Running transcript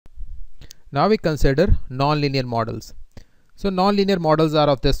Now we consider nonlinear models. So nonlinear models are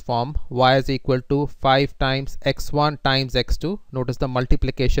of this form: y is equal to 5 times x1 times x2. Notice the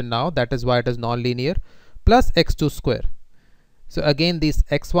multiplication now, that is why it is nonlinear, plus x2 square. So again, these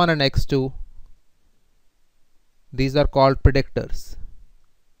x1 and x2, these are called predictors.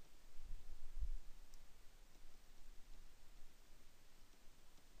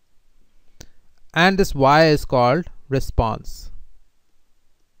 And this y is called response.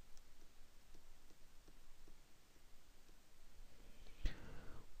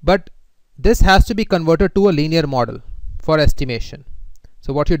 But this has to be converted to a linear model for estimation.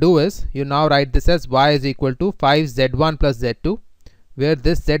 So what you do is, you now write this as y is equal to 5z1 plus z2, where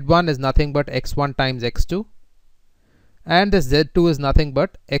this z1 is nothing but x1 times x2, and this z2 is nothing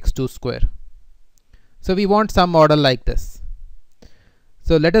but x2 square. So we want some model like this.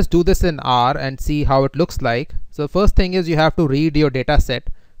 So let us do this in R and see how it looks like. So first thing is, you have to read your data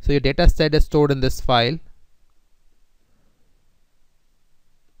set. So your data set is stored in this file,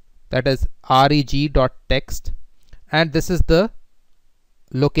 that is reg.txt, and this is the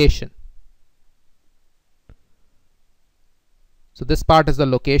location. So this part is the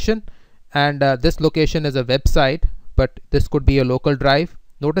location, and this location is a website, but this could be a local drive.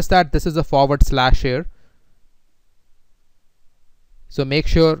 Notice that this is a / here. So make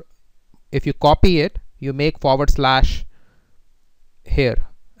sure if you copy it, you make / here,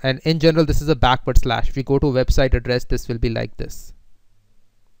 and in general this is a /. If you go to a website address, this will be like this.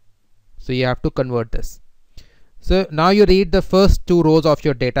 So you have to convert this. So now you read the first 2 rows of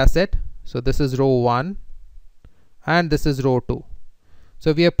your data set. So this is row 1 and this is row 2.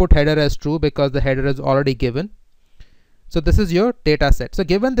 So we have put header as true because the header is already given. So this is your data set. So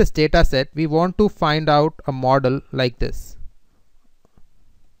given this data set, we want to find out a model like this.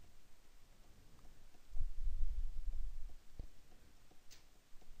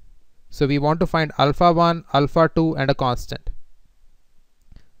 So we want to find alpha 1, alpha 2 and a constant.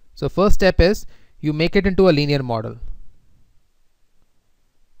 So first step is, you make it into a linear model.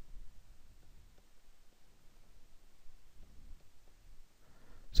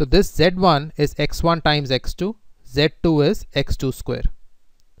 So this z1 is x1 times x2, z2 is x2 square.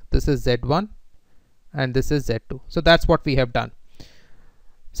 This is z1 and this is z2. So that's what we have done.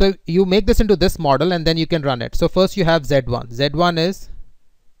 So you make this into this model and then you can run it. So first you have z1. z1 is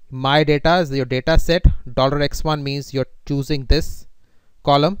my data, is your data set. $x1 means you're choosing this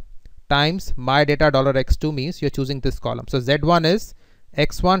column, times my data $x2 means you're choosing this column. So z1 is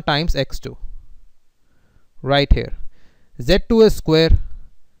x1 times x2 right here. z2 is square.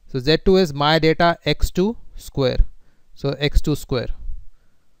 So z2 is my data x2 square. So x2 square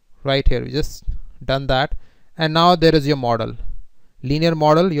right here. We just done that, and now there is your model, linear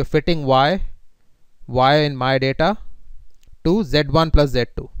model. You're fitting y in my data to z1 plus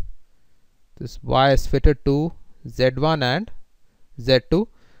z2. This y is fitted to z1 and z2,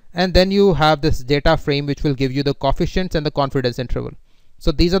 and then you have this data frame which will give you the coefficients and the confidence interval.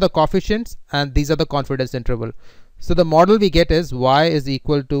 So these are the coefficients and these are the confidence interval. So the model we get is y is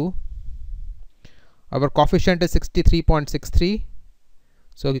equal to, our coefficient is 63.63,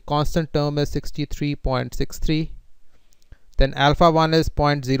 so the constant term is 63.63, then alpha 1 is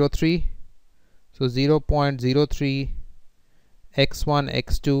 0.03, so 0.03 x1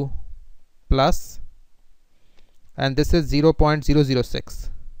 x2 plus, and this is 0.006.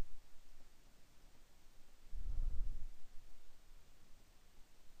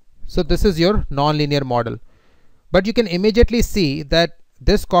 So this is your nonlinear model, but you can immediately see that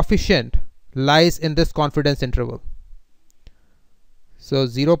this coefficient lies in this confidence interval. So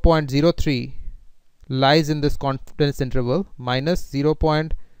 0.03 lies in this confidence interval, minus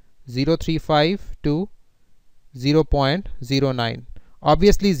 0.035 to 0.09.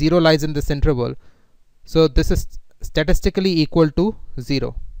 Obviously 0 lies in this interval, so this is statistically equal to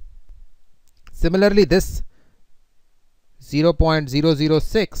 0. Similarly, this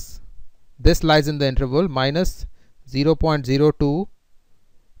 0.006, this lies in the interval minus 0.02 to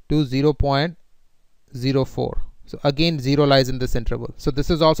 0.04. So again 0 lies in this interval. So this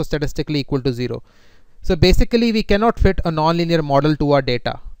is also statistically equal to 0. So basically we cannot fit a nonlinear model to our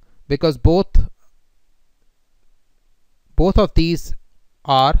data because both of these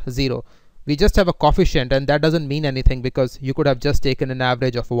are 0. We just have a coefficient, and that doesn't mean anything because you could have just taken an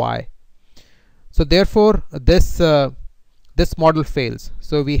average of y. So therefore this model fails.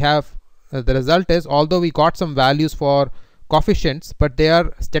 So we have the result is, although we got some values for coefficients, but they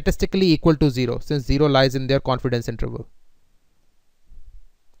are statistically equal to 0 since 0 lies in their confidence interval.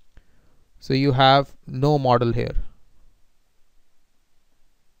 So you have no model here.